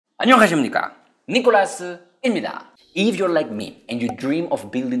안녕하십니까? 니콜라스입니다. If you're like me and you dream of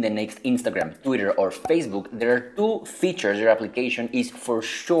building the next Instagram, Twitter or Facebook, there are two features your application is for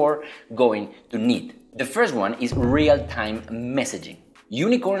sure going to need. The first one is real-time messaging.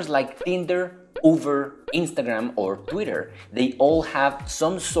 Unicorns like Tinder, Uber, Instagram or Twitter, they all have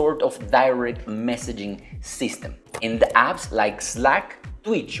some sort of direct messaging system. And the apps like Slack,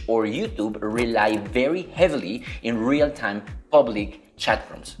 Twitch or YouTube rely very heavily in real-time public chat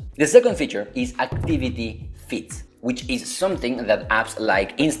rooms. The second feature is activity feeds, which is something that apps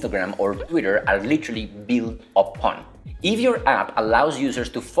like Instagram or Twitter are literally built upon. If your app allows users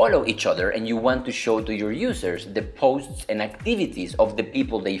to follow each other and you want to show to your users the posts and activities of the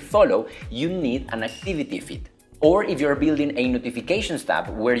people they follow, you need an activity feed. Or if you're building a notifications tab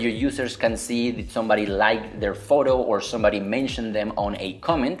where your users can see that somebody liked their photo or somebody mentioned them on a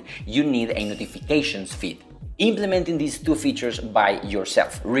comment, you need a notifications feed. Implementing these two features by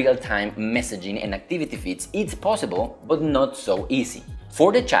yourself, real-time messaging and activity feeds, it's possible, but not so easy.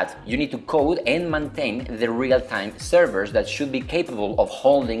 For the chat, you need to code and maintain the real-time servers that should be capable of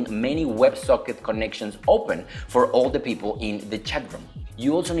holding many WebSocket connections open for all the people in the chat room.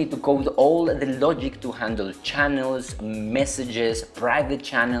 You also need to code all the logic to handle channels, messages, private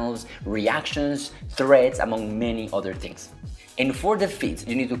channels, reactions, threads, among many other things. And for the feeds,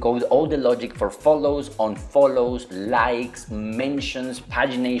 you need to code all the logic for follows, unfollows, likes, mentions,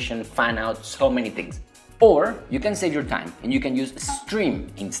 pagination, fan out, so many things. Or you can save your time and you can use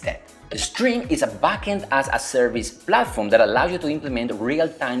Stream instead. Stream is a backend as a service platform that allows you to implement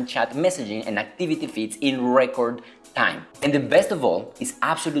real-time chat messaging and activity feeds in record time. And the best of all, is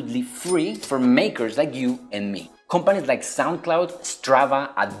absolutely free for makers like you and me. Companies like SoundCloud,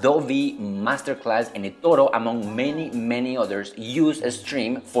 Strava, Adobe, Masterclass, and eToro, among many others, use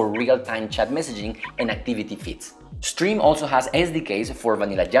Stream for real-time chat messaging and activity feeds. Stream also has SDKs for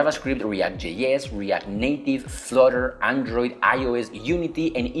vanilla JavaScript, React.js, React Native, Flutter, Android, iOS,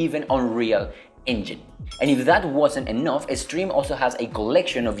 Unity, and even Unreal Engine. And if that wasn't enough, Stream also has a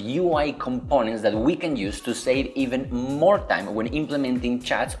collection of UI components that we can use to save even more time when implementing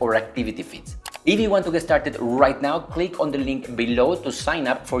chats or activity feeds. If you want to get started right now, click on the link below to sign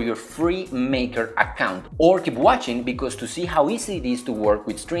up for your free Maker account. Or keep watching, because to see how easy it is to work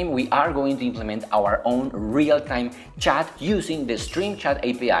with Stream, we are going to implement our own real-time chat using the Stream Chat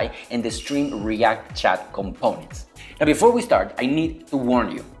API and the Stream React Chat components. Now, before we start, I need to warn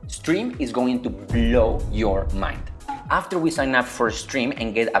you, Stream is going to blow your mind. After we sign up for Stream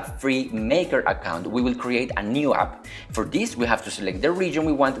and get a free Maker account, we will create a new app. For this, we have to select the region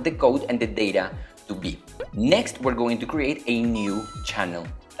we want the code and the data to be. Next, we're going to create a new channel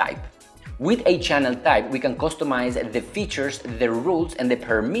type. With a channel type, we can customize the features, the rules, and the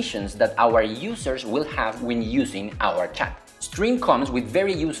permissions that our users will have when using our chat. Stream comes with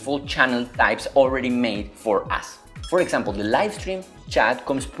very useful channel types already made for us. For example, the live stream chat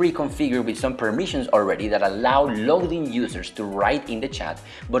comes pre-configured with some permissions already that allow logged-in users to write in the chat,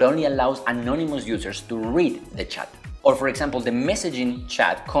 but only allows anonymous users to read the chat. Or for example, the messaging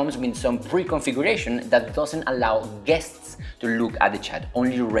chat comes with some pre-configuration that doesn't allow guests to look at the chat,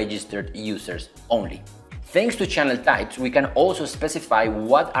 only registered users only. Thanks to channel types, we can also specify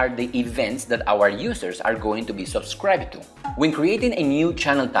what are the events that our users are going to be subscribed to. When creating a new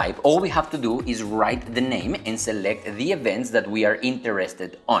channel type, all we have to do is write the name and select the events that we are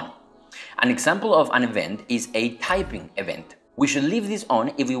interested on. An example of an event is a typing event. We should leave this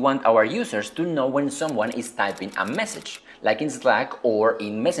on if we want our users to know when someone is typing a message, like in Slack or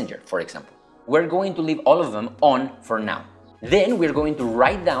in Messenger, for example. We're going to leave all of them on for now. Then we're going to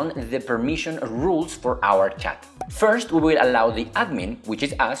write down the permission rules for our chat. First, we will allow the admin, which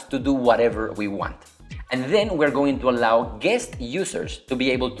is us, to do whatever we want. And then we're going to allow guest users to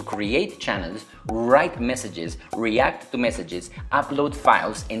be able to create channels, write messages, react to messages, upload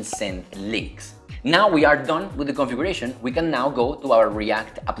files, and send links. Now we are done with the configuration, we can now go to our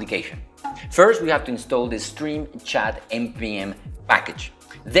React application. First, we have to install the Stream Chat npm package.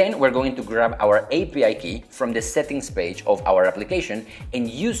 Then we're going to grab our API key from the settings page of our application and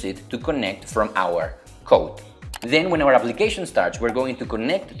use it to connect from our code. Then when our application starts, we're going to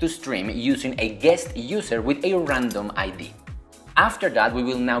connect to Stream using a guest user with a random ID. After that, we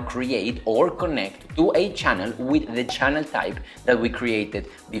will now create or connect to a channel with the channel type that we created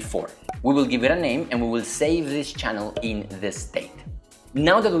before. We will give it a name and we will save this channel in the state.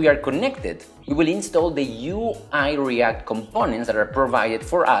 Now that we are connected, we will install the UI React components that are provided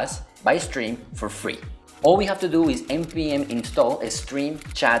for us by Stream for free. All we have to do is npm install Stream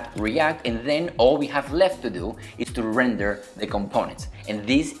Chat React, and then all we have left to do is to render the components. And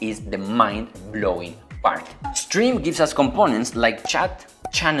this is the mind-blowing part. Stream gives us components like chat,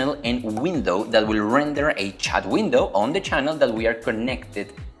 channel and window that will render a chat window on the channel that we are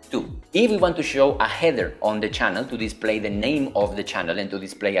connected to. If we want to show a header on the channel to display the name of the channel and to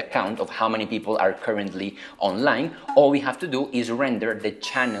display a count of how many people are currently online, all we have to do is render the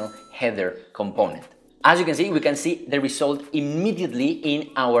channel header component. As you can see, we can see the result immediately in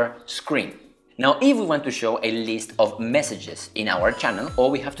our screen. Now, if we want to show a list of messages in our channel,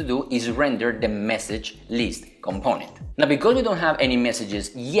 all we have to do is render the message list component. Now, because we don't have any messages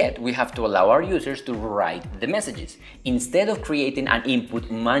yet, we have to allow our users to write the messages. Instead of creating an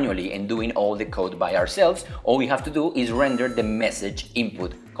input manually and doing all the code by ourselves, all we have to do is render the message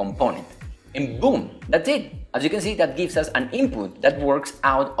input component. And boom, that's it. As you can see, that gives us an input that works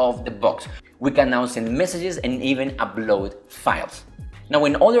out of the box. We can now send messages and even upload files. Now,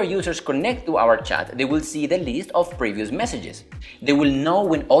 when other users connect to our chat, they will see the list of previous messages. They will know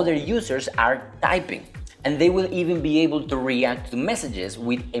when other users are typing, and they will even be able to react to messages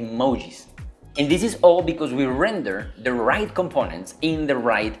with emojis. And this is all because we render the right components in the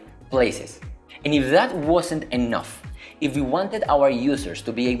right places. And if that wasn't enough, if we wanted our users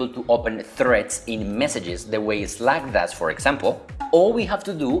to be able to open threads in messages the way Slack does, for example, all we have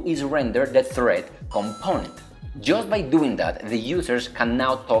to do is render the thread component. Just by doing that, the users can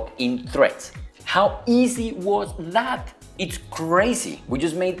now talk in threads. How easy was that? It's crazy. We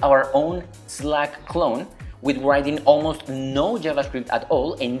just made our own Slack clone with writing almost no JavaScript at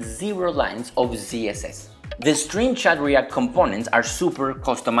all and 0 lines of CSS. The Stream Chat React components are super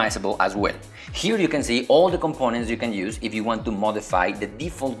customizable as well. Here you can see all the components you can use if you want to modify the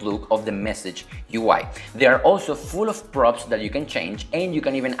default look of the message UI. They are also full of props that you can change, and you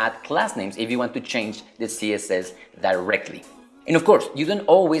can even add class names if you want to change the CSS directly. And of course, you don't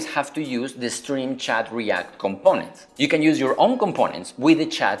always have to use the Stream Chat React components. You can use your own components with the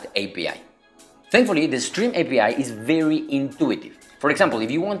Chat API. Thankfully, the Stream API is very intuitive. For example, if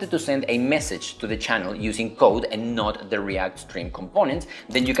you wanted to send a message to the channel using code and not the React Stream components,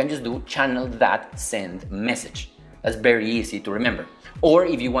 then you can just do channel.sendMessage. That's very easy to remember. Or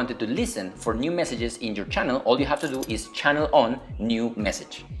if you wanted to listen for new messages in your channel, all you have to do is channel on new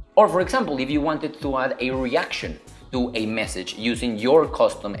message. Or for example, if you wanted to add a reaction to a message using your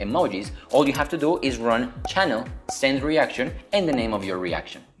custom emojis, all you have to do is run channel send reaction and the name of your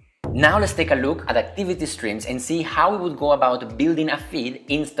reaction. Now let's take a look at activity streams and see how we would go about building a feed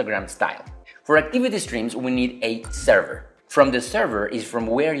Instagram style. For activity streams, we need a server. From the server is from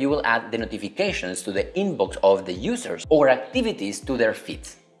where you will add the notifications to the inbox of the users or activities to their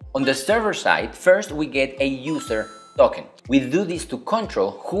feeds. On the server side, first we get a user token. We do this to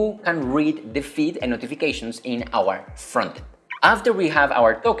control who can read the feed and notifications in our frontend. After we have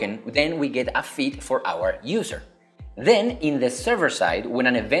our token, then we get a feed for our user. Then, in the server side, when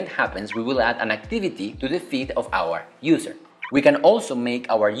an event happens, we will add an activity to the feed of our user. We can also make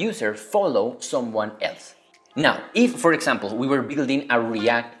our user follow someone else. Now, if, for example, we were building a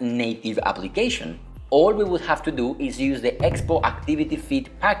React native application, all we would have to do is use the Expo Activity Feed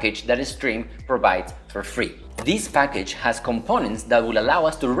package that Stream provides for free. This package has components that will allow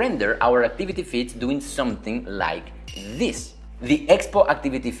us to render our activity feeds doing something like this. The Expo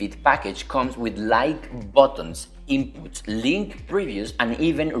Activity Feed package comes with like buttons, inputs, link previews, and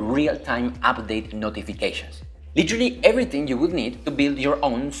even real-time update notifications. Literally everything you would need to build your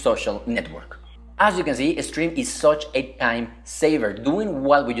own social network. As you can see, Stream is such a time saver. Doing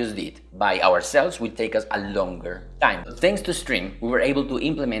what we just did by ourselves will take us a longer time. Thanks to Stream, we were able to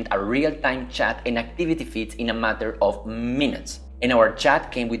implement a real-time chat and activity feeds in a matter of minutes. And our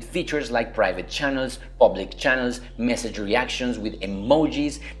chat came with features like private channels, public channels, message reactions with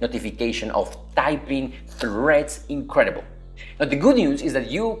emojis, notification of typing, threads, incredible. Now the good news is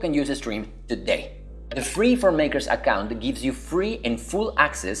that you can use Stream today. The Free for Makers account gives you free and full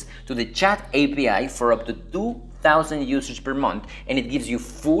access to the chat API for up to 2,000 users per month, and it gives you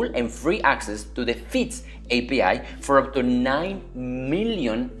full and free access to the Feeds API for up to 9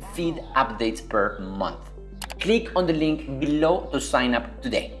 million feed updates per month. Click on the link below to sign up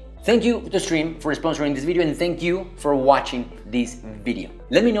today. Thank you to Stream for sponsoring this video, and thank you for watching this video.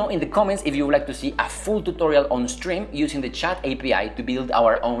 Let me know in the comments if you would like to see a full tutorial on Stream using the Chat API to build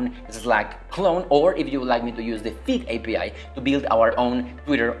our own Slack clone, or if you would like me to use the Feed API to build our own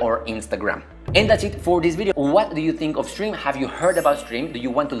Twitter or Instagram. And that's it for this video. What do you think of Stream? Have you heard about Stream? Do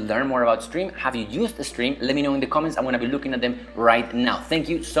you want to learn more about Stream? Have you used Stream? Let me know in the comments. I'm going to be looking at them right now. Thank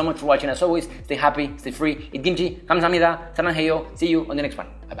you so much for watching. As always, stay happy, stay free. Eat kimchi, 감사합니다, 사랑해요. See you on the next one.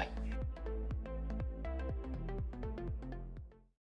 Bye bye.